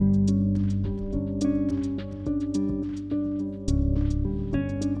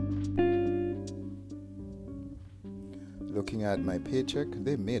had my paycheck,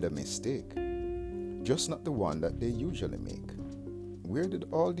 they made a mistake. Just not the one that they usually make. Where did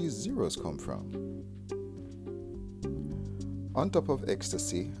all these zeros come from? On top of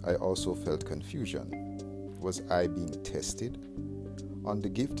ecstasy, I also felt confusion. Was I being tested? On the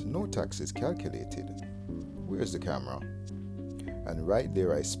gift, no tax is calculated. Where's the camera? And right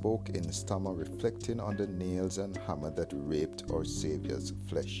there I spoke in stammer, reflecting on the nails and hammer that raped our Savior's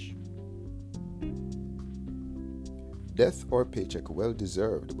flesh. Death or paycheck well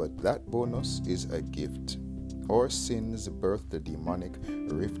deserved, but that bonus is a gift. Our sins birthed the demonic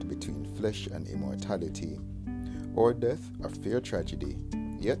rift between flesh and immortality. Our death a fair tragedy,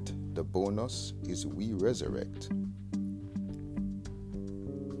 yet the bonus is we resurrect.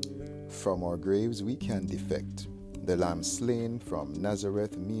 From our graves we can defect. The lamb slain from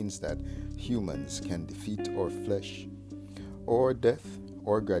Nazareth means that humans can defeat our flesh, or death,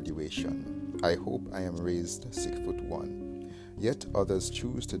 or graduation. I hope I am raised 6'1", yet others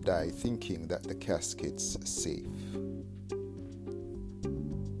choose to die thinking that the casket's safe.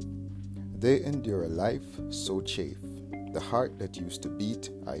 They endure a life so chafe, the heart that used to beat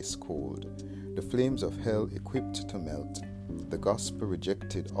ice cold, the flames of hell equipped to melt, the gospel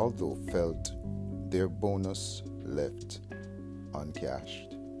rejected although felt, their bonus left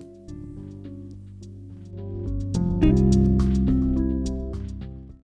uncashed.